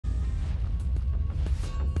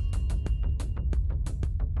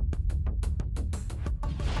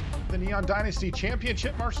the Neon Dynasty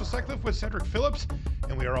Championship. Marshall Sutcliffe with Cedric Phillips,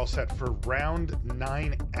 and we are all set for round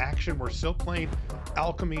 9 action. We're still playing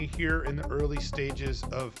Alchemy here in the early stages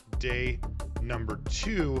of day number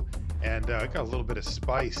 2, and got a little bit of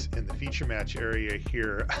spice in the feature match area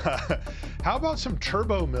here. How about some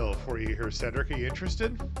Turbo Mill for you here, Cedric? Are you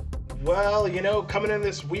interested? Well, you know, coming in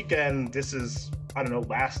this weekend, this is, I don't know,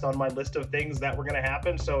 last on my list of things that were going to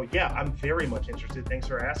happen. So yeah, I'm very much interested. Thanks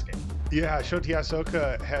for asking. Yeah, Shota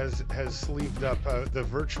Yasooka has sleeved up the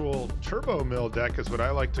virtual Turbo Mill deck, is what I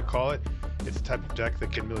like to call it. It's a type of deck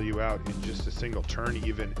that can mill you out in just a single turn,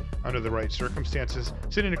 even under the right circumstances.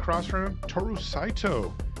 Sitting across from him, Toru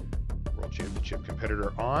Saito, World Championship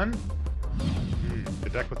competitor on the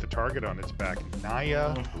deck with the target on its back,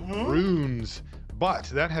 Naya Runes. But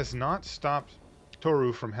that has not stopped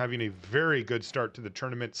Toru from having a very good start to the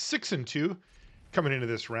tournament. 6-2 coming into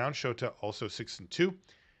this round. Shota also 6-2.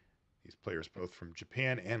 These players both from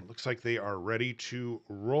Japan, and looks like they are ready to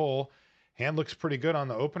roll. Hand looks pretty good on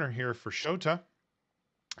the opener here for Shota.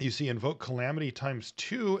 You see Invoke Calamity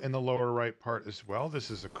 ×2 in the lower right part as well.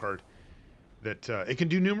 This is a card that it can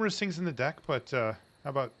do numerous things in the deck, but how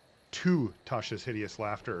about 2 Tasha's Hideous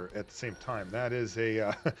Laughter at the same time? That is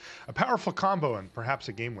a powerful combo and perhaps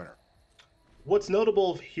a game winner. What's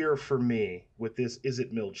notable here for me with this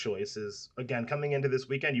Izzet Mill choice is, again, coming into this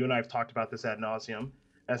weekend, you and I have talked about this ad nauseum,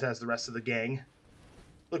 as has the rest of the gang.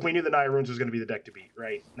 Look, we knew the Naya Runes was going to be the deck to beat,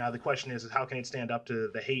 right? Now the question is how can it stand up to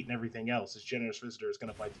the hate and everything else? This Generous Visitor is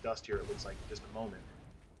going to bite the dust here, it looks like, in just a moment.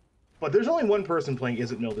 But there's only one person playing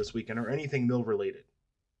Izzet Mill this weekend, or anything Mill related.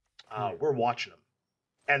 We're watching them.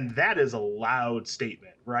 And that is a loud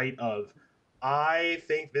statement, right? Of, I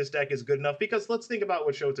think this deck is good enough, because let's think about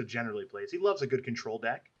what Shota generally plays. He loves a good control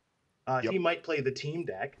deck. He might play the team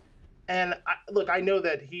deck. And look, I know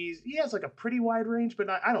that he has like a pretty wide range, but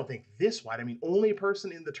I don't think this wide. I mean, only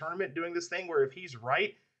person in the tournament doing this thing where if he's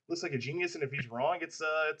right, looks like a genius, and if he's wrong, it's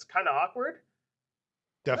kind of awkward.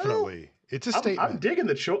 Definitely. Well, it's a statement. I'm digging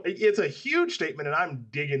the choice. It's a huge statement, and I'm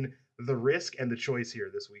digging the risk and the choice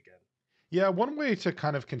here this weekend. Yeah, one way to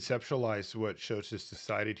kind of conceptualize what Shota's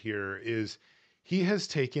decided here is he has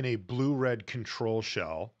taken a blue-red control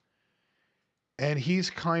shell, and he's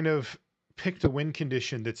kind of picked a win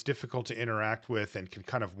condition that's difficult to interact with and can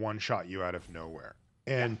kind of one-shot you out of nowhere.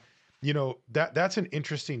 And, you know, that's an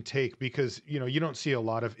interesting take, because, you know, you don't see a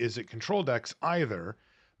lot of Izzet control decks either,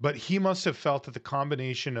 but he must have felt that the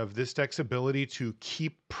combination of this deck's ability to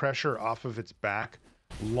keep pressure off of its back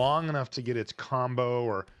long enough to get its combo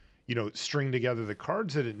or, you know, string together the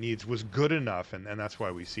cards that it needs was good enough, and that's why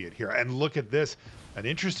we see it here. And look at this, an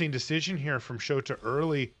interesting decision here from Shota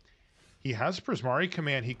early. He has Prismari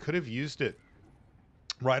Command. He could have used it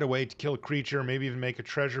right away to kill a creature, maybe even make a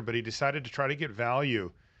treasure, but he decided to try to get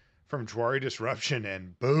value from Jwari Disruption,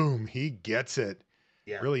 and boom, he gets it.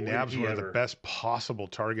 Yeah, really nabs one of the best possible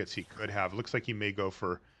targets he could have. Looks like he may go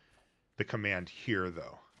for the command here,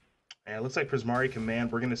 though. And it looks like Prismari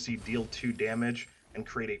Command, we're going to see deal 2 damage and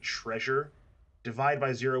create a treasure. Divide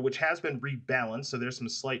by 0, which has been rebalanced, so there's some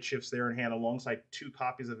slight shifts there in hand alongside 2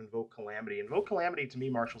 copies of Invoke Calamity. Invoke Calamity, to me,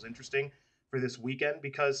 Marshall's interesting for this weekend,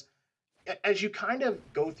 because as you kind of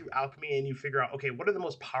go through Alchemy and you figure out, okay, what are the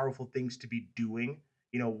most powerful things to be doing?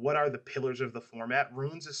 You know, what are the pillars of the format?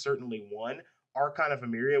 Runes is certainly one. Archon of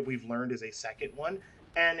Emeria, we've learned, is a second one.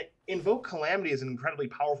 And Invoke Calamity is an incredibly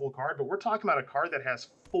powerful card, but we're talking about a card that has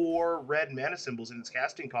 4 red mana symbols in its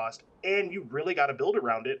casting cost, and you really got to build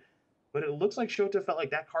around it. But it looks like Shota felt like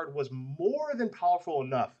that card was more than powerful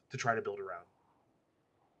enough to try to build around.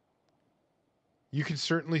 You can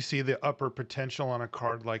certainly see the upper potential on a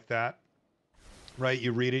card like that, right?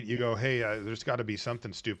 You read it, you go, hey, there's got to be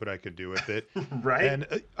something stupid I could do with it. Right?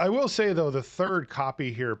 And I will say, though, the third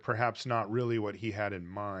copy here, perhaps not really what he had in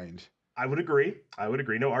mind. I would agree.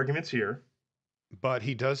 No arguments here. But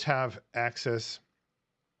he does have access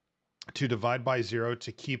to Divide by 0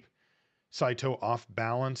 to keep Saito off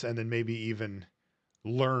balance, and then maybe even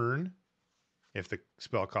learn if the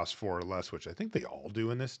spell costs 4 or less, which I think they all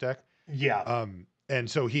do in this deck. Yeah. And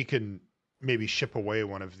so he can maybe ship away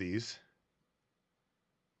one of these,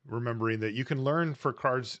 remembering that you can learn for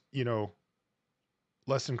cards, you know,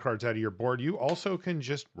 lesson cards out of your board. You also can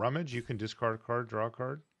just rummage. You can discard a card, draw a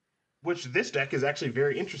card. Which this deck is actually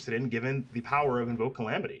very interested in, given the power of Invoke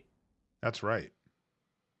Calamity. That's right.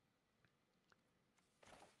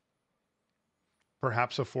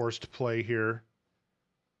 Perhaps a forced play here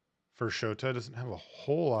for Shota. Doesn't have a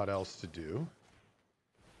whole lot else to do.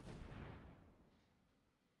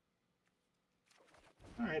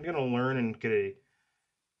 All right, I'm going to learn and get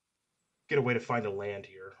a way to find a land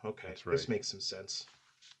here. Okay, right. This makes some sense.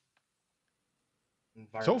 So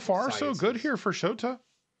Environmental far, so good sciences. here for Shota,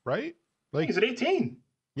 right? Like, He's at 18.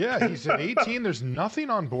 yeah, he's at 18. There's nothing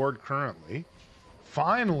on board currently.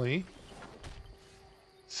 Finally,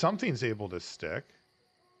 something's able to stick.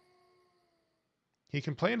 He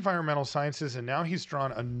can play environmental sciences, and now he's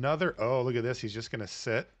drawn another. Oh, look at this. He's just going to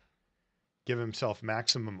sit, give himself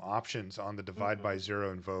maximum options on the divide by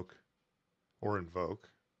zero invoke.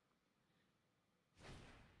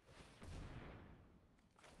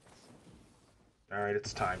 All right,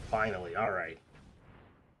 it's time. Finally. All right.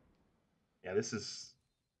 Yeah,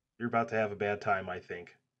 you're about to have a bad time, I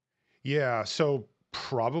think. Yeah, so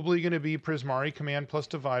probably going to be Prismari command plus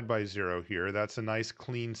divide by zero here. That's a nice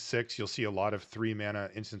clean 6. You'll see a lot of 3 mana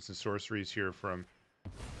instants and sorceries here from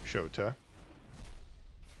Shota.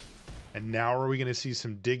 And now are we going to see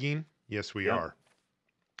some digging? Yes, we are.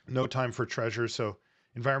 No time for treasure, so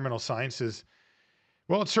environmental sciences.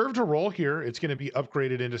 Well, it served a role here. It's going to be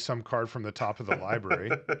upgraded into some card from the top of the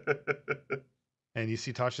library. And you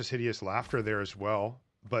see Tasha's Hideous Laughter there as well.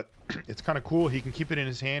 But it's kind of cool. He can keep it in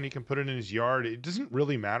his hand. He can put it in his yard. It doesn't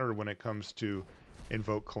really matter when it comes to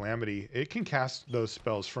Invoke Calamity. It can cast those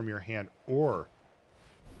spells from your hand or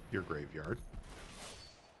your graveyard.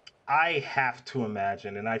 I have to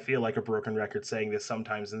imagine, and I feel like a broken record saying this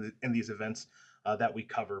sometimes in these events that we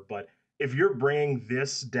cover, but if you're bringing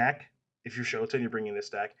this deck, if you're Shota and you're bringing this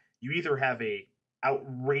deck, you either have a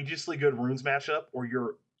outrageously good runes matchup or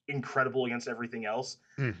you're incredible against everything else.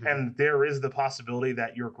 Mm-hmm. And there is the possibility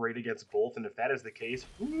that you're great against both. And if that is the case,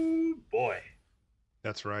 ooh, boy.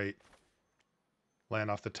 That's right.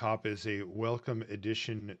 Land off the top is a welcome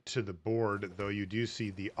addition to the board, though you do see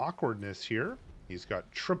the awkwardness here. He's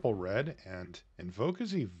got triple red, and Invoke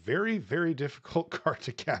is a very, very difficult card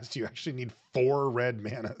to cast. You actually need 4 red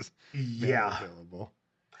manas. Yeah. Available.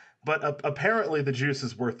 But apparently the juice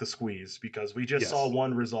is worth the squeeze because we just saw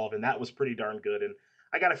one resolve, and that was pretty darn good. And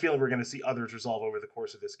I got a feeling we're going to see others resolve over the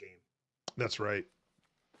course of this game. That's right.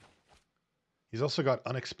 He's also got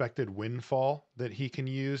Unexpected Windfall that he can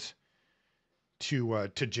use to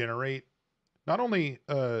generate not only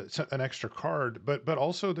an extra card, but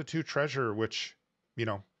also the 2 treasure, which, you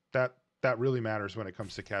know, that really matters when it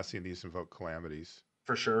comes to casting these Invoke Calamities.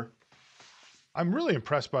 For sure. I'm really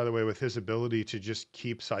impressed, by the way, with his ability to just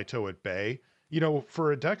keep Saito at bay. You know,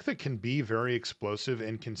 for a deck that can be very explosive,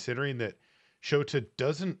 and considering that Shota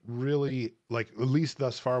doesn't really, like, at least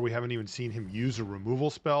thus far, we haven't even seen him use a removal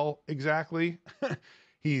spell exactly.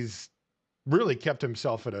 He's really kept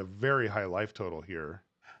himself at a very high life total here.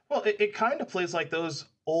 Well, it kind of plays like those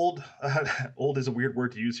old, old is a weird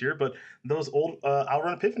word to use here, but those old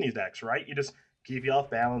Outrun Epiphany decks, right? You just keep you off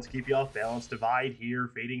balance, divide here,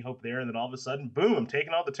 fading hope there, and then all of a sudden, boom, I'm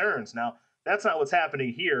taking all the turns. Now, that's not what's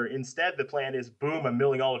happening here. Instead, the plan is, boom, I'm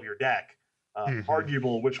milling all of your deck.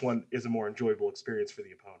 Arguable which one is a more enjoyable experience for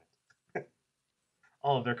the opponent.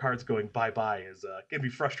 All of their cards going bye-bye is can be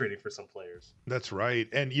frustrating for some players. That's right.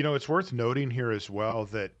 And, you know, it's worth noting here as well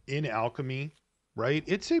that in Alchemy, right,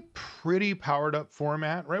 it's a pretty powered up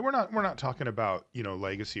format, right? We're not talking about, you know,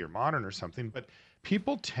 Legacy or Modern or something, but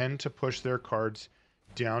people tend to push their cards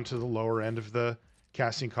down to the lower end of the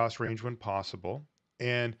casting cost range when possible.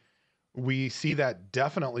 And we see that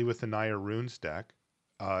definitely with the Naya Runes deck.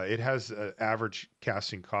 It has an average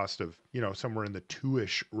casting cost of, you know, somewhere in the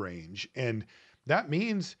 2-ish range. And that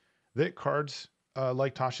means that cards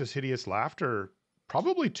like Tasha's Hideous Laughter,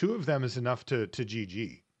 probably 2 of them is enough to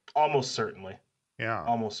GG. Almost certainly. Yeah.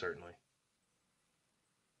 Almost certainly.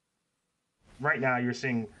 Right now, you're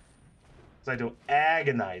seeing Saito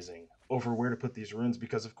agonizing over where to put these runes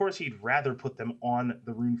because, of course, he'd rather put them on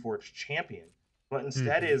the Runeforge champion, but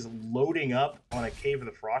instead is loading up on a Cave of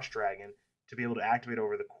the Frost Dragon to be able to activate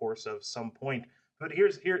over the course of some point. But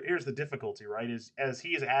here's the difficulty, right? Is as he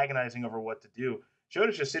is agonizing over what to do,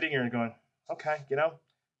 Shota's just sitting here and going, okay, you know,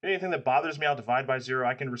 anything that bothers me, I'll divide by 0.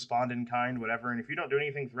 I can respond in kind, whatever. And if you don't do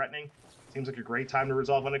anything threatening, seems like a great time to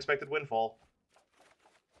resolve Unexpected Windfall.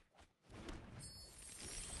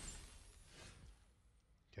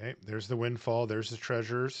 Okay, there's the Windfall. There's the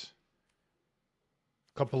treasures.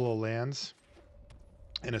 A couple of lands.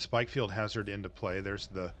 And a Spikefield Hazard into play. There's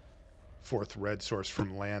the 4th red source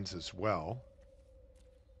from lands as well.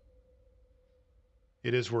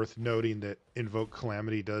 It is worth noting that Invoke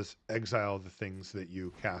Calamity does exile the things that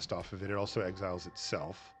you cast off of it. It also exiles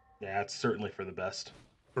itself. Yeah, it's certainly for the best.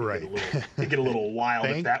 Right. It'd get a little wild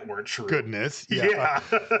if that weren't true. Goodness. Yeah.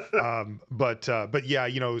 But yeah,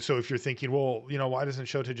 you know, so if you're thinking, well, you know, why doesn't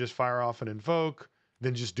Shota just fire off an Invoke,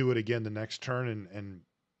 then just do it again the next turn and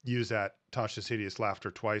use that Tasha's Hideous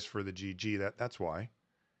Laughter twice for the GG. That's why.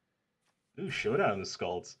 Ooh, Showdown the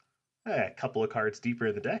Skulls. A couple of cards deeper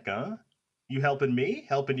in the deck, huh? You helping me?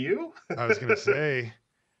 Helping you? I was gonna say.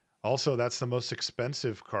 Also, that's the most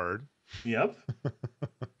expensive card. Yep.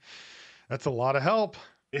 That's a lot of help.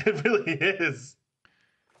 It really is.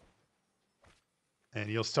 And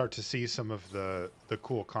you'll start to see some of the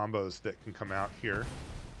cool combos that can come out here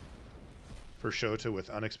for Shota with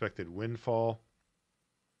Unexpected Windfall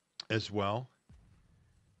as well.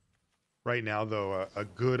 Right now, though, a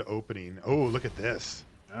good opening. Oh, look at this.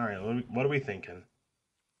 All right, what are we thinking?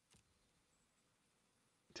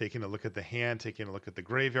 Taking a look at the hand, taking a look at the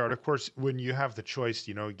graveyard. Of course, when you have the choice,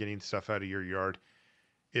 getting stuff out of your yard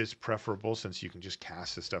is preferable since you can just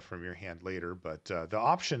cast the stuff from your hand later. But the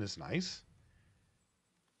option is nice.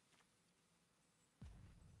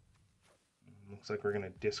 Looks like we're going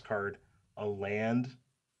to discard a land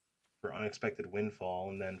for Unexpected Windfall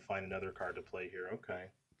and then find another card to play here. Okay.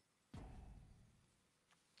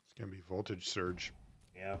 It's going to be Voltage Surge.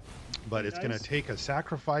 Yeah. But it's going to take a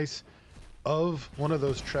sacrifice of one of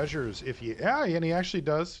those treasures. And he actually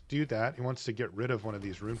does do that. He wants to get rid of one of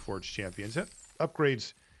these Runeforge champions. It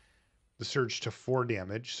upgrades the Surge to 4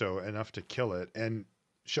 damage, so enough to kill it. And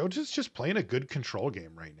Shota's just playing a good control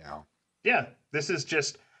game right now. Yeah, this is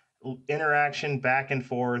just interaction back and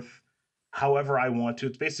forth however I want to.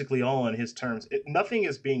 It's basically all on his terms. Nothing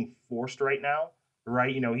is being forced right now,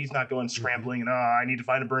 right? He's not going scrambling and, I need to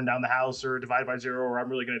find a burn down the house or divide by 0 or I'm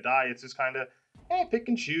really going to die. It's just kind of, pick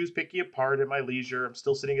and choose, pick you apart at my leisure. I'm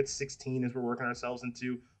still sitting at 16 as we're working ourselves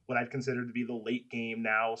into what I'd consider to be the late game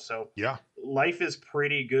now. So yeah, life is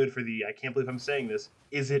pretty good for the, I can't believe I'm saying this,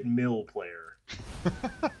 Izzet mill player.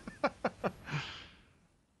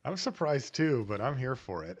 I'm surprised too, but I'm here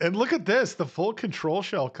for it. And look at this, the full control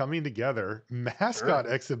shell coming together, mascot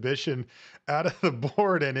exhibition out of the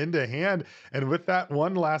board and into hand. And with that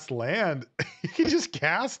one last land, you can just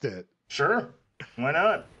cast it. Sure. Why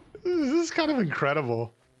not? This is kind of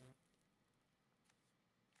incredible.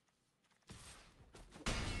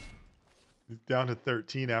 He's down to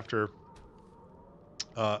 13 after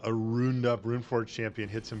a runed up Runeforge champion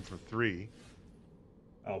hits him for 3.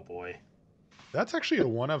 Oh boy. That's actually a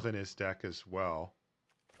 1-of in his deck as well.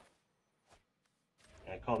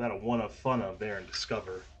 I call that a 1-of fun of there in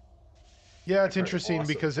Discover. Yeah, it's interesting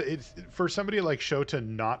because it's for somebody like Shota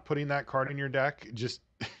not putting that card in your deck just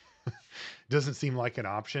doesn't seem like an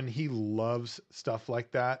option. He loves stuff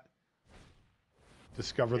like that.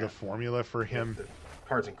 Discover the formula for him. The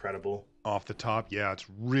card's incredible. Off the top, yeah, it's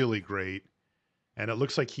really great. And it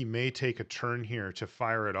looks like he may take a turn here to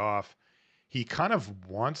fire it off. He kind of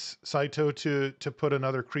wants Saito to put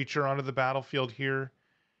another creature onto the battlefield here.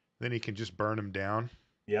 Then he can just burn him down.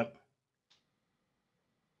 Yep.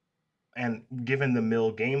 And given the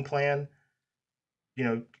mill game plan,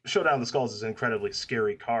 Showdown of the Skulls is an incredibly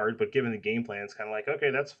scary card, but given the game plan, it's kind of like,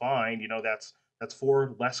 okay, that's fine. That's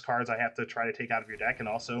 4 less cards I have to try to take out of your deck, and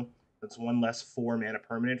also that's 1 less 4-mana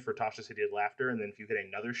permanent for Tasha's Hideous Laughter, and then if you hit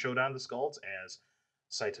another Showdown of the Skulls, as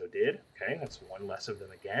Saito did, okay, that's 1 less of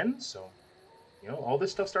them again, so... all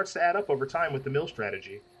this stuff starts to add up over time with the mill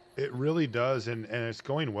strategy. It really does, and it's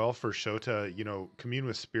going well for Shota. Commune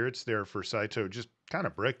with Spirits there for Saito. Just kind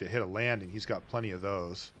of brick to hit a land, and he's got plenty of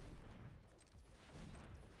those.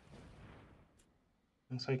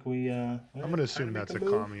 Looks like we... I'm going to assume that's a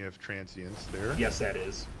Kami of Transience there. Yes, that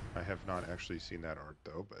is. I have not actually seen that art,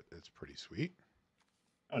 though, but it's pretty sweet.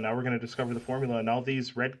 Oh, now we're going to discover the formula, and all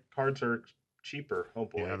these red cards are cheaper. Oh,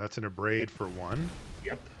 boy. Yeah, that's an Abrade for 1.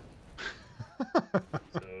 Yep.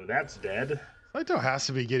 So that's dead. Saito has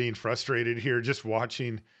to be getting frustrated here just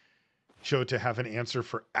watching Shota have an answer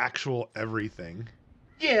for actual everything.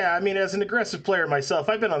 Yeah, I mean, as an aggressive player myself,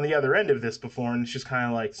 I've been on the other end of this before, and it's just kind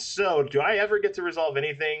of like, so do I ever get to resolve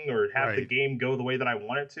anything or have the game go the way that I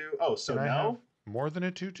want it to? Oh, so Can I no? have more than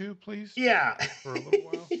a 2/2, please? Yeah. For a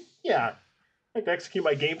little while? Yeah. I have to execute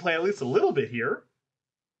my game plan at least a little bit here.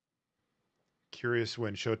 Curious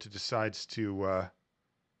when Shota decides to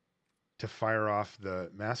fire off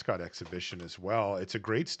the mascot exhibition as well. It's a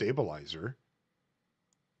great stabilizer.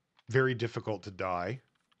 Very difficult to die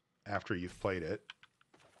after you've played it.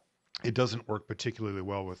 It doesn't work particularly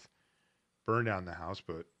well with burn down the house,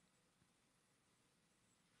 but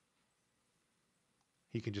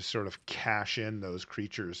he can just sort of cash in those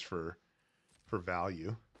creatures for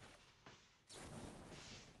value.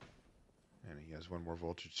 And he has 1 more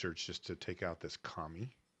Voltage Surge just to take out this Kami.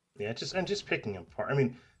 Yeah, just picking them apart. I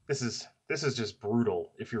mean, this is just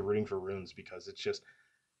brutal if you're rooting for runes, because it's just,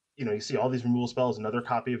 you see all these removal spells, another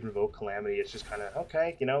copy of Invoke Calamity. It's just kind of,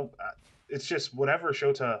 okay, it's just however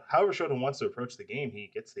Shota wants to approach the game, he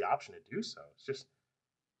gets the option to do so. It's just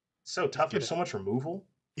so tough. There's so much removal.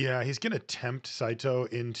 Yeah, he's going to tempt Saito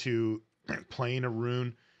into playing a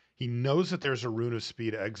rune. He knows that there's a Rune of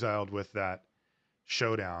Speed exiled with that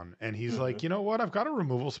showdown, and he's like, you know what? I've got a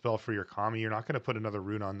removal spell for your Kami. You're not going to put another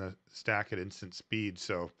rune on the stack at instant speed,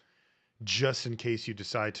 so just in case you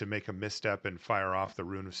decide to make a misstep and fire off the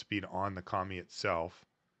Rune of Speed on the Kami itself,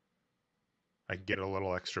 I get a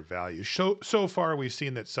little extra value. So far, we've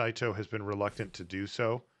seen that Saito has been reluctant to do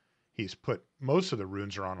so. He's put most of the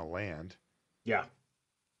runes are on a land. Yeah.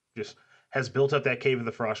 Just has built up that Cave of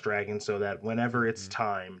the Frost Dragon so that whenever it's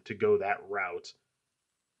time to go that route,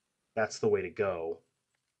 that's the way to go.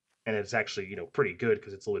 And it's actually, pretty good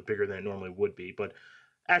because it's a little bit bigger than it normally would be. But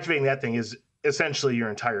activating that thing is essentially your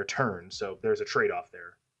entire turn, so there's a trade-off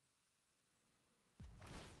there.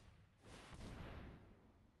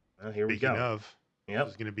 Well, here we go. Speaking of, Yep.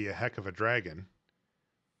 this is going to be a heck of a dragon.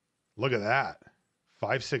 Look at that.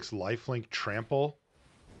 5/6 lifelink trample.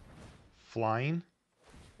 Flying.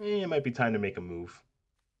 It might be time to make a move.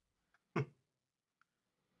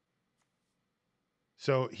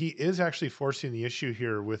 So he is actually forcing the issue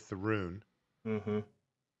here with the rune. Mm-hmm.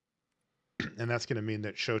 And that's going to mean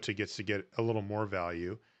that Shota gets to get a little more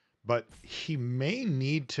value. But he may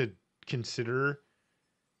need to consider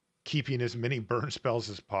keeping as many burn spells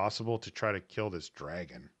as possible to try to kill this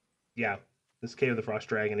dragon. Yeah, this Cave of the Frost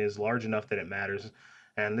Dragon is large enough that it matters.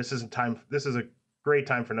 And this is a great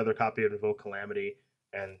time for another copy of Invoke Calamity.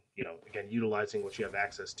 And, again, utilizing what you have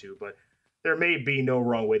access to. But there may be no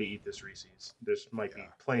wrong way to eat this Reese's. There might be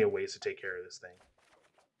plenty of ways to take care of this thing.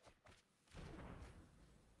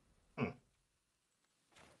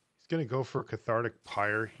 He's going to go for Cathartic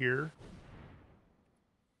Pyre here.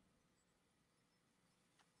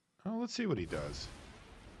 Oh, let's see what he does.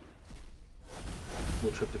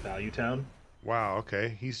 Little trip to Value Town. Wow,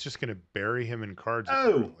 okay. He's just going to bury him in cards.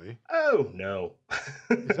 Oh no.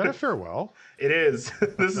 Is that a farewell? It is.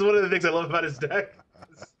 This is one of the things I love about his deck.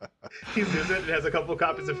 He's Izzet. It has a couple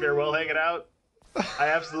copies of Farewell hanging out. I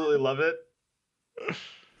absolutely love it.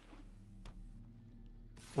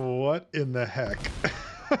 What in the heck?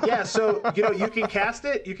 Yeah, so you can cast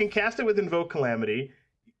it. You can cast it with Invoke Calamity.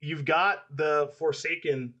 You've got the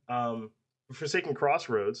Forsaken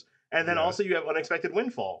Crossroads, and then also you have Unexpected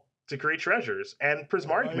Windfall to create treasures and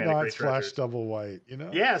Prismari Command to create treasures. Flash double white,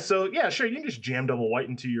 Yeah, so sure, you can just jam double white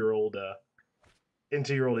into your old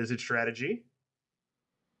Izzet strategy.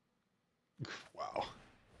 Wow.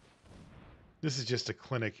 This is just a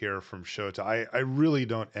clinic here from Shota. I really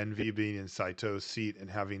don't envy being in Saito's seat and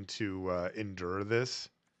having to endure this.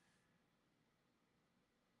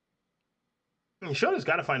 Shota's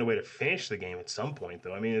got to find a way to finish the game at some point,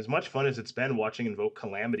 though. I mean, as much fun as it's been watching Invoke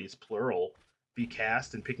Calamities, plural, be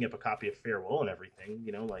cast and picking up a copy of Farewell and everything,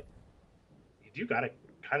 you got to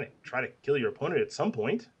kind of try to kill your opponent at some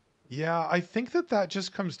point. Yeah, I think that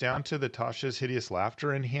just comes down to the Tasha's Hideous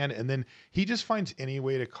Laughter in hand, and then he just finds any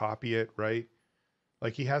way to copy it, right?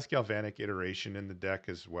 Like, he has Galvanic Iteration in the deck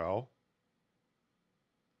as well.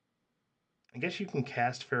 I guess you can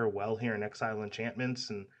cast Farewell here and exile enchantments,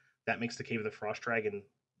 and that makes the Cave of the Frost Dragon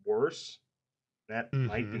worse. That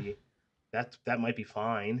might be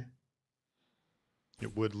fine.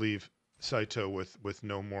 It would leave Saito with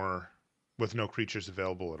no creatures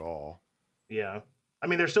available at all. Yeah. I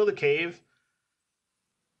mean, there's still the cave,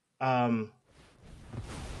 but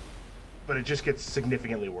it just gets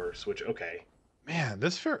significantly worse, which, okay. Man,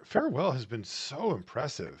 this Farewell has been so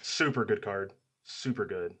impressive. Super good card. Super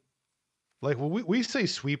good. Like, when we say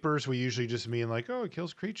sweepers, we usually just mean like, oh, it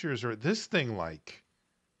kills creatures, or this thing, like,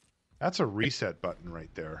 that's a reset button right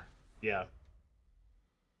there. Yeah.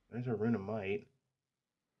 There's a Rune of Might.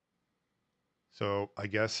 So I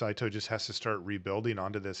guess Saito just has to start rebuilding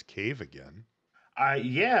onto this cave again.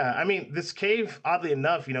 Yeah, I mean, this cave, oddly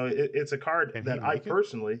enough, it's a card that I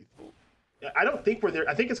personally, I don't think we're there.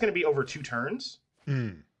 I think it's going to be over 2 turns.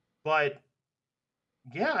 But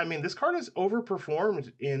yeah, I mean, this card has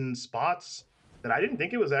overperformed in spots that I didn't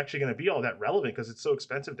think it was actually going to be all that relevant because it's so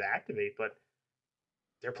expensive to activate. But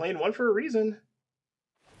they're playing one for a reason.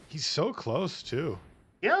 He's so close too.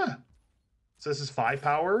 Yeah. So this is 5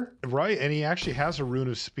 power. Right, and he actually has a Rune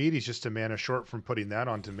of Speed. He's just a mana short from putting that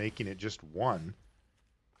on to making it just 1.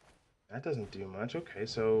 That doesn't do much. Okay,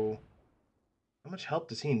 so how much help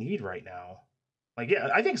does he need right now? Like, yeah,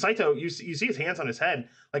 I think Saito, you see his hands on his head.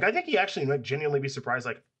 Like, I think he actually might genuinely be surprised.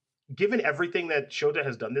 Like, given everything that Shota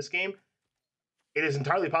has done this game, it is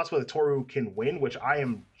entirely possible that Toru can win, which I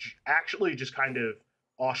am actually just kind of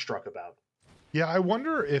awestruck about. Yeah, I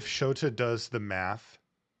wonder if Shota does the math.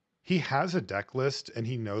 He has a deck list, and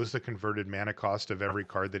he knows the converted mana cost of every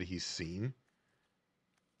card that he's seen.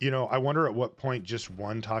 I wonder at what point just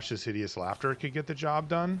one Tasha's Hideous Laughter could get the job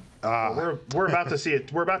done. Well, we're about to see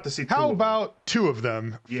it. We're about to see two How of them. about two of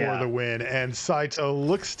them for Yeah. the win? And Saito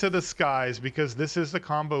looks to the skies because this is the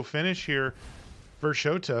combo finish here for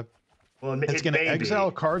Shota. Well, It's going to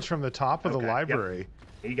exile cards from the top of the library. Yep.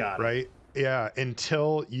 He got it. Right? Yeah,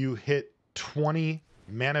 until you hit 20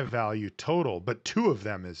 mana value total, but two of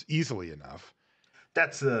them is easily enough.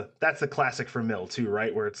 That's the classic for Mill too,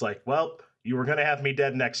 right? Where it's like, well, you were gonna have me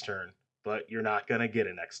dead next turn, but you're not gonna get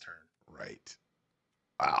it next turn. Right.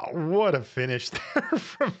 Wow, what a finish there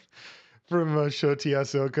from Shota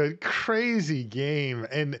Yasooka. Crazy game,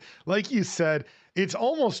 and like you said, it's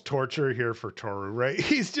almost torture here for Toru, right?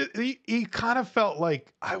 He kind of felt like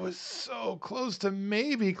I was so close to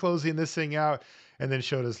maybe closing this thing out, and then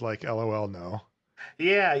Shota's like, "LOL, no."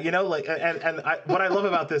 Yeah, what I love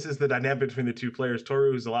about this is the dynamic between the two players.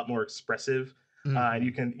 Toru is a lot more expressive, and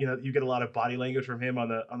you get a lot of body language from him on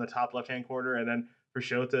the top left hand corner, and then for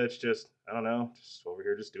Shota, it's just I don't know, just over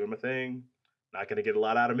here just doing my thing. Not gonna get a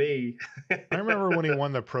lot out of me. I remember when he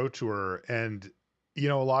won the Pro Tour, and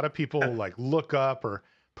a lot of people like look up or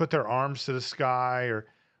put their arms to the sky or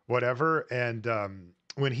whatever, and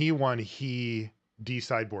when he won, he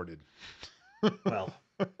de-sideboarded. Well.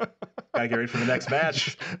 Gotta get ready for the next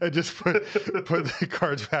match. I just put the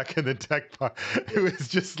cards back in the deck box. It was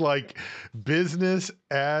just like business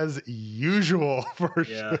as usual for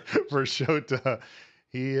Shota.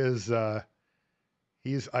 He is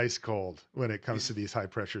he's ice cold when it comes to these high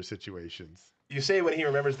pressure situations. You say when he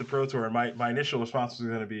remembers the Pro Tour, and my initial response was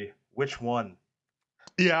going to be, which one?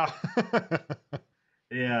 Yeah.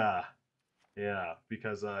 Yeah,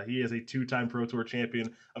 because he is a two-time Pro Tour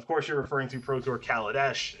champion. Of course, you're referring to Pro Tour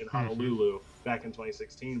Kaladesh in Honolulu back in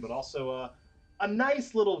 2016, but also a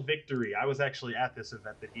nice little victory. I was actually at this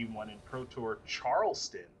event that he won in Pro Tour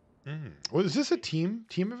Charleston. Was this a team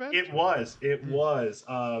event? It was. It was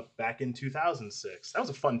back in 2006. That was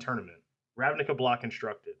a fun tournament. Ravnica Block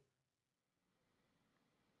Constructed.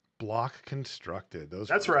 Block Constructed.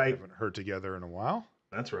 That's right. I haven't heard together in a while.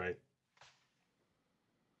 That's right.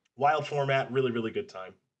 Wild format, really, really good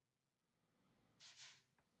time.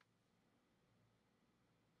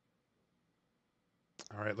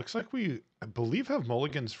 All right, looks like I believe, have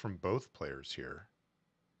mulligans from both players here.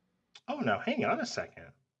 Oh, no, hang on a second.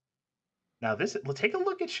 Now, let's take a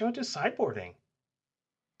look at Shota's sideboarding.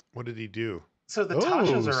 What did he do? So the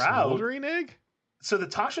Tashas are out. Smoldering Egg? So the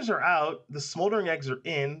Tashas are out, the Smoldering Eggs are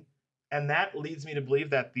in, and that leads me to believe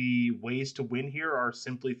that the ways to win here are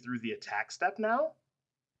simply through the attack step now?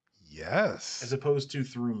 Yes. As opposed to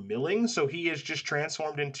through milling. So he is just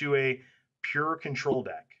transformed into a pure control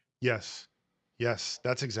deck. Yes,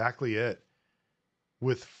 that's exactly it.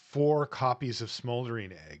 With 4 copies of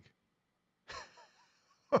Smoldering Egg.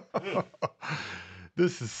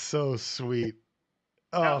 This is so sweet.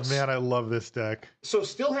 Oh man, I love this deck. So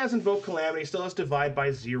still has Invoke Calamity, still has Divide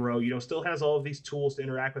by 0, still has all of these tools to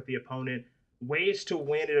interact with the opponent. Ways to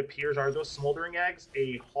win, it appears, are those Smoldering Eggs,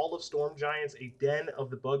 a Hall of Storm Giants, a Den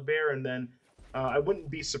of the Bugbear, and then I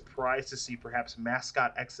wouldn't be surprised to see perhaps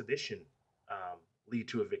Mascot Exhibition lead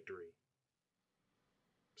to a victory.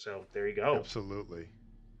 So there you go. Absolutely.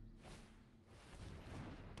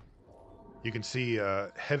 You can see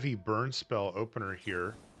a heavy burn spell opener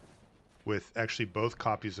here with actually both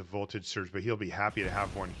copies of Voltage Surge, but he'll be happy to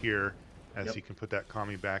have one here as he can put that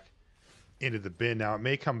Kami back into the bin. Now, it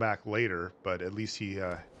may come back later, but at least he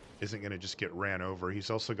isn't going to just get ran over. He's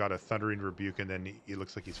also got a Thundering Rebuke, and then he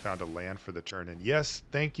looks like he's found a land for the turn. And yes,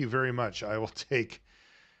 thank you very much. I will take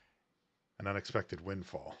an Unexpected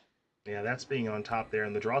Windfall. Yeah, that's being on top there.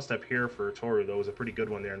 And the draw step here for Toru, though, was a pretty good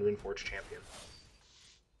one there in Runeforge Champion.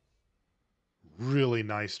 Really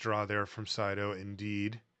nice draw there from Saito,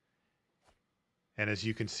 indeed. And as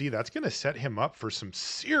you can see, that's going to set him up for some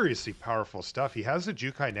seriously powerful stuff. He has the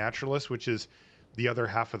Jukai Naturalist, which is the other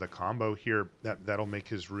half of the combo here. That'll make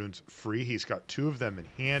his runes free. He's got 2 of them in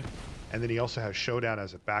hand. And then he also has Showdown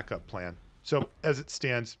as a backup plan. So as it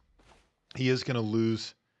stands, he is going to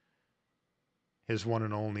lose his one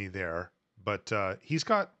and only there. But he's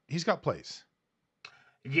got plays.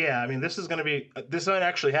 Yeah, I mean, this might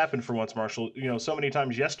actually happen for once, Marshall. So many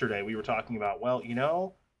times yesterday we were talking about,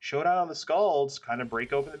 Showdown on the Scalds kind of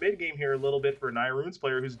break open the mid game here a little bit for a Naya Runes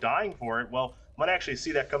player who's dying for it. Well, might actually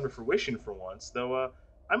see that come to fruition for once, though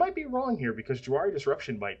I might be wrong here because Jwari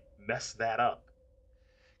Disruption might mess that up.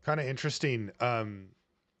 Kind of interesting.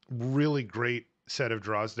 Really great set of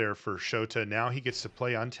draws there for Shota. Now he gets to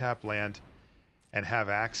play untap land and have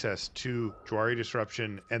access to Jwari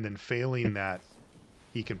Disruption, and then failing that,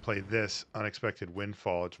 he can play this Unexpected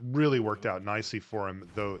Windfall. It's really worked out nicely for him,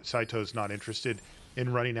 though Saito's not interested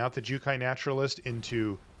in running out the Jukai Naturalist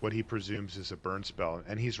into what he presumes is a burn spell,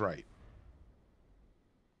 and he's right.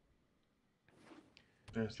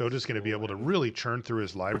 Shota's going to be able to really churn through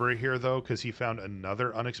his library here, though, because he found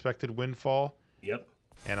another unexpected windfall. Yep.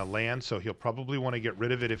 And a land, so he'll probably want to get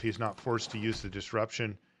rid of it if he's not forced to use the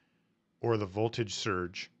disruption or the voltage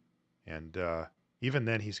surge. And even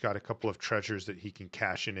then, he's got a couple of treasures that he can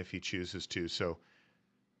cash in if he chooses to. So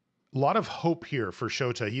a lot of hope here for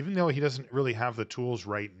Shota. Even though he doesn't really have the tools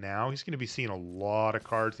right now, he's going to be seeing a lot of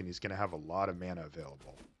cards, and he's going to have a lot of mana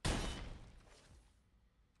available.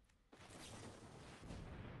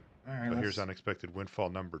 All right, so here's unexpected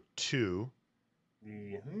windfall number 2.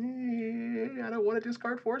 I don't want to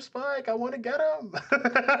discard Force Spike. I want to get him.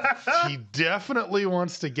 He definitely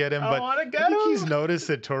wants to get him, but I think he's noticed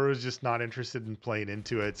that Toru's just not interested in playing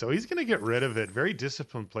into it, so he's going to get rid of it. Very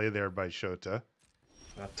disciplined play there by Shota.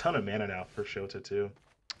 A ton of mana now for Shota, too.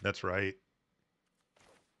 That's right.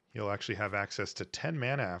 He'll actually have access to 10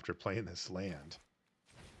 mana after playing this land.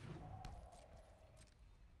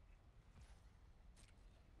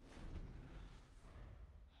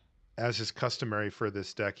 As is customary for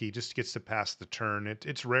this deck, he just gets to pass the turn.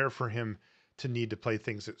 It's rare for him to need to play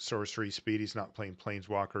things at sorcery speed. He's not playing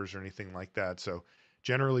planeswalkers or anything like that. So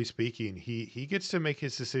generally speaking, he gets to make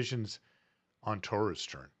his decisions on Toru's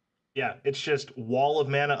turn. Yeah, it's just wall of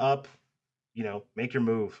mana up, make your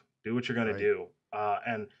move. Do what you're going to do.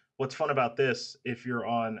 And what's fun about this, if you're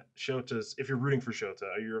rooting for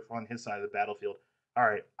Shota, or you're on his side of the battlefield, all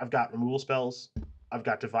right, I've got removal spells. I've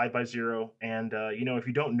got Divide by 0, and, if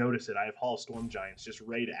you don't notice it, I have Hall of Storm Giants just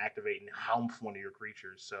ready to activate and humph one of your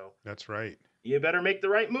creatures. So that's right. You better make the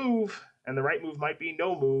right move, and the right move might be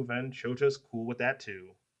no move, and Shota's cool with that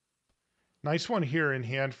too. Nice one here in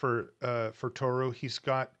hand for Toru. He's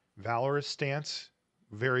got Valorous Stance,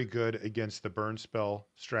 very good against the burn spell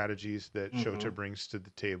strategies that Shota brings to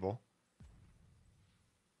the table.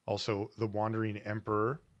 Also, the Wandering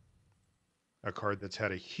Emperor, a card that's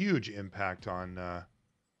had a huge impact on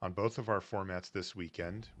both of our formats this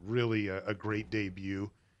weekend. Really a great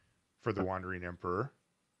debut for the Wandering Emperor.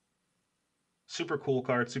 Super cool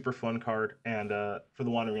card, super fun card, and for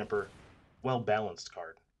the Wandering Emperor, well-balanced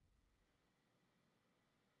card.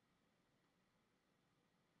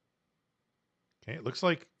 Okay, it looks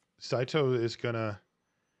like Saito is going to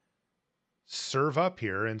serve up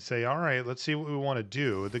here and say, all right, let's see what we want to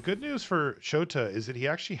do. The good news for Shota is that he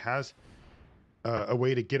actually has a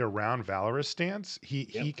way to get around Valorous Stance.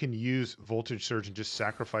 He can use Voltage Surge and just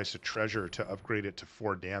sacrifice a treasure to upgrade it to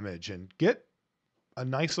 4 damage and get a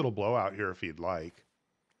nice little blowout here if he'd like.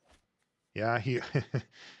 Yeah, he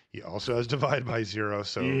he also has Divide by 0,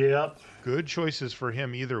 so good choices for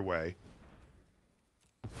him either way.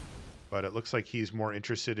 But it looks like he's more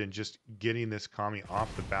interested in just getting this Kami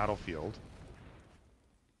off the battlefield.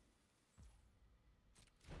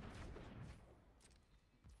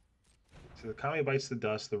 So the Kami bites the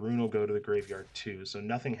dust, the rune will go to the graveyard too, so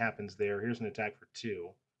nothing happens there. Here's an attack for 2.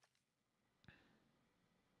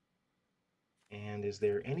 And is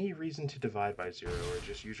there any reason to divide by 0, or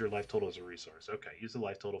just use your life total as a resource? Okay, use the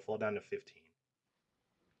life total, fall down to 15.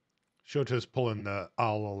 Shota's pulling the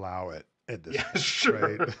I'll allow it at this point,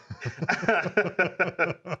 sure. Right?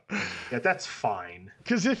 Yeah, that's fine.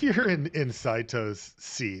 Because if you're in Saito's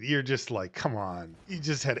seat, you're just like, come on. You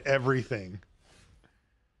just had everything.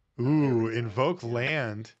 Ooh, invoke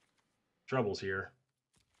land. Trouble's here.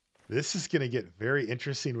 This is going to get very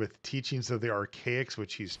interesting with Teachings of the Archaics,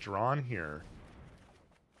 which he's drawn here.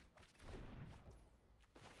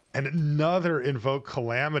 And another invoke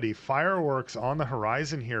Calamity. Fireworks on the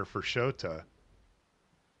horizon here for Shota.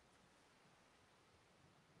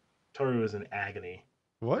 Toru is in agony.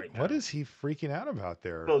 What is he freaking out about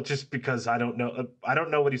there? Well, just because I don't know. I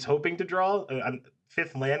don't know what he's hoping to draw.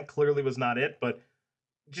 5th land clearly was not it, but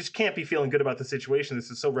just can't be feeling good about the situation. This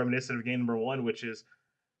is so reminiscent of game number 1, which is,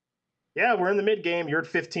 yeah, we're in the mid game. You're at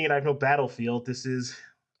 15. I have no battlefield. This is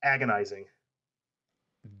agonizing.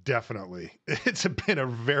 Definitely. It's been a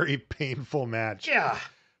very painful match. Yeah.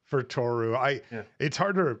 For Toru. It's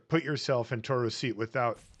hard to put yourself in Toru's seat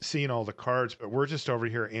without seeing all the cards, but we're just over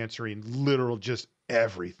here answering literal just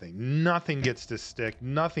everything. Nothing gets to stick.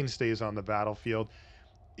 Nothing stays on the battlefield.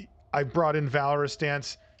 I brought in Valorous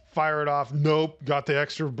Stance, fire it off. Nope. Got the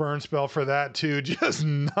extra burn spell for that too. Just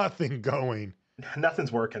nothing going.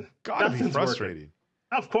 Nothing's working. Gotta be frustrating.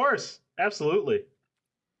 Working. Of course. Absolutely.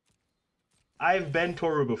 I've been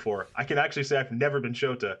Toru before. I can actually say I've never been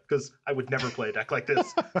Shota, because I would never play a deck like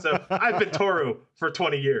this. So I've been Toru for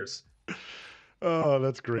 20 years. Oh,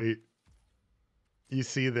 that's great. You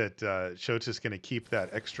see that Shota's going to keep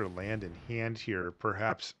that extra land in hand here,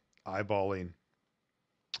 perhaps eyeballing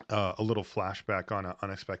a little flashback on an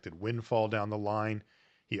unexpected windfall down the line.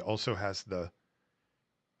 He also has the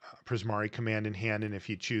Prismari command in hand, and if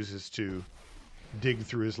he chooses to dig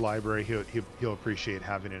through his library, he'll appreciate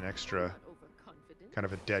having an extra kind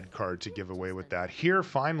of a dead card to give away with that. Here,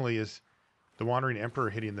 finally, is the Wandering Emperor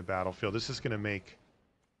hitting the battlefield. This is going to make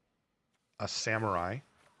a samurai.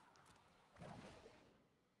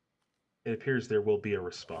 It appears there will be a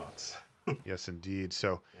response. Yes, indeed.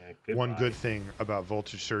 So yeah, one good thing about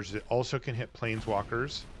Voltage Surge is it also can hit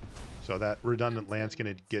Planeswalkers. So that redundant land's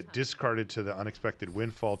going to get discarded to the Unexpected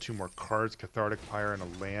Windfall. 2 more cards, Cathartic Pyre, and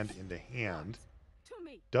a land into hand.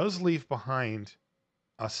 Does leave behind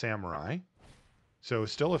a samurai. So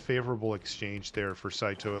still a favorable exchange there for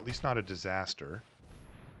Saito, at least not a disaster.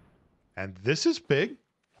 And this is big.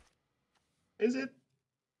 Is it?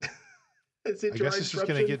 Is it? I guess it's just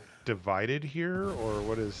going to get divided here, or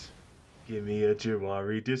what is... Give me a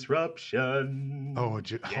Jawari disruption. Oh,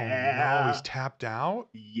 yeah. Oh no, he's tapped out?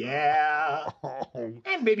 Yeah. Oh.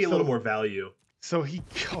 And maybe a little more value. So he,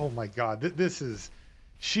 oh my God, this is,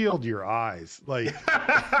 shield your eyes. Like,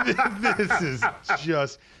 this is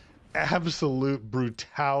just absolute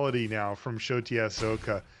brutality now from Shota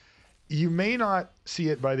Yasooka. You may not see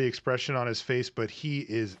it by the expression on his face, but he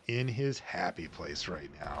is in his happy place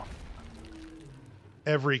right now.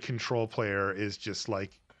 Every control player is just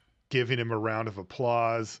like, giving him a round of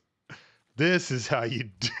applause. This is how you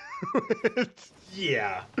do it.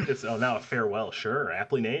 Yeah. It's now a farewell. Sure.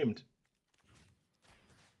 Aptly named.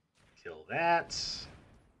 Kill that.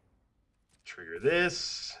 Trigger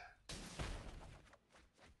this.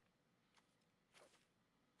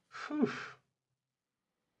 Whew.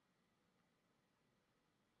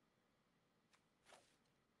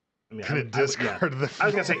 I mean, Gonna discard the. I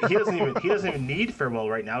was gonna say he doesn't even need farewell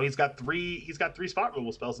right now. He's got three spot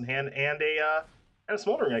removal spells in hand and a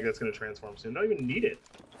smoldering egg that's gonna transform soon. Don't even need it.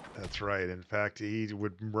 That's right. In fact, he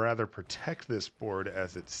would rather protect this board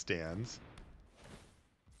as it stands.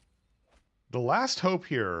 The last hope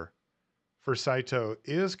here for Saito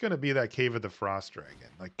is going to be that Cave of the Frost Dragon.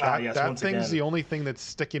 Like that, yes, that thing's the only thing that's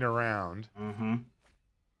sticking around. Mm-hmm.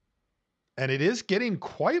 And it is getting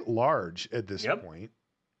quite large at this point.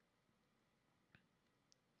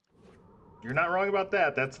 You're not wrong about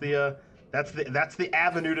that. That's the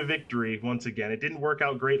avenue to victory once again. It didn't work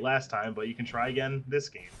out great last time, but you can try again this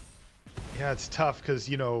game. Yeah, it's tough because,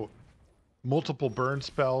 you know, multiple burn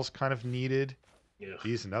spells kind of needed.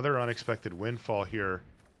 Geez, another unexpected windfall here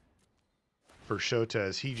for Shota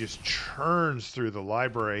as he just churns through the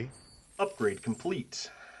library. Upgrade complete.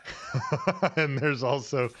 And there's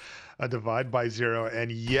also a divide by 0.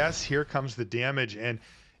 And yes, here comes the damage. And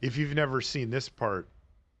if you've never seen this part,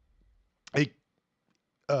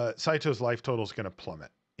 Saito's life total is going to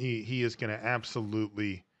plummet. He is going to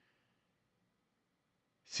absolutely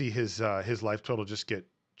see his life total just get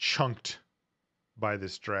chunked by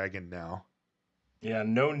this dragon now. Yeah,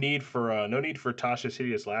 no need for Tasha's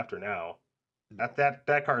Hideous Laughter now.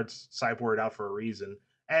 That card's sideboarded out for a reason,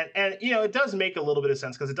 and you know it does make a little bit of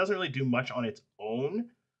sense because it doesn't really do much on its own.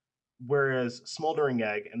 Whereas Smoldering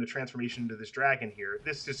Egg and the transformation into this dragon here,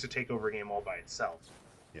 this is to take over a game all by itself.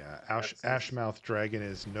 Yeah, Ashmouth Dragon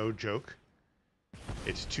is no joke.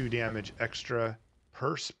 It's 2 damage extra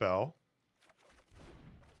per spell.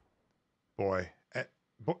 Boy,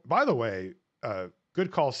 by the way,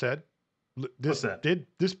 good call said.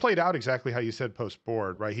 This played out exactly how you said post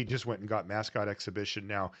board, right? He just went and got Mascot Exhibition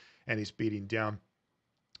now, and he's beating down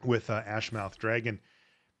with Ashmouth Dragon.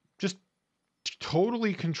 Just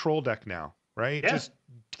totally control deck now, right? Yeah. Just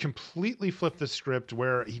completely flip the script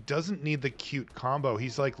where he doesn't need the cute combo.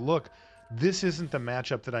 He's like, look, this isn't the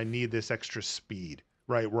matchup that I need this extra speed,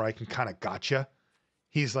 right? Where I can kind of gotcha.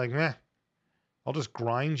 He's like, meh, I'll just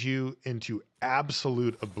grind you into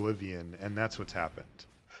absolute oblivion. And that's what's happened.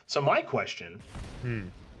 So my question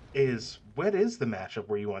is, what is the matchup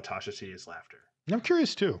where you want Tasha's Hideous Laughter? I'm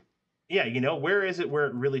curious too. Yeah, you know, where is it where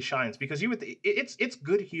it really shines? Because it's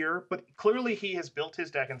good here, but clearly he has built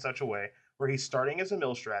his deck in such a way where he's starting as a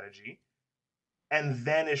mill strategy and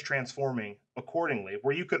then is transforming accordingly,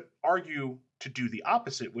 where you could argue to do the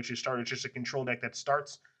opposite, which is start as just a control deck that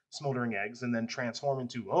starts Smoldering Eggs and then transform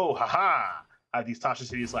into, oh, haha, I have these Tasha's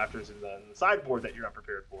Hideous Laughters in the sideboard that you're not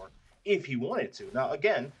prepared for, if he wanted to. Now,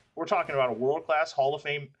 again, we're talking about a world-class Hall of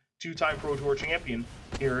Fame 2-time Pro Tour champion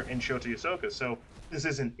here in Shota Yasooka, so this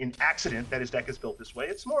isn't an accident that his deck is built this way.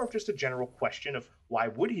 It's more of just a general question of why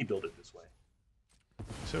would he build it this way.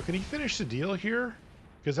 So can he finish the deal here?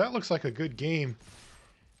 Because that looks like a good game.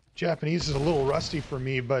 Japanese is a little rusty for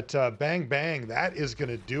me, but bang, bang, that is going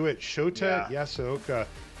to do it. Shota Yasooka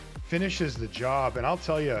finishes the job. And I'll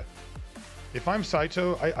tell you, if I'm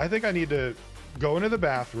Saito, I think I need to go into the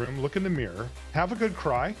bathroom, look in the mirror, have a good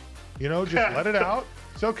cry, just let it out.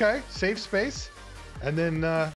 It's okay, safe space, and then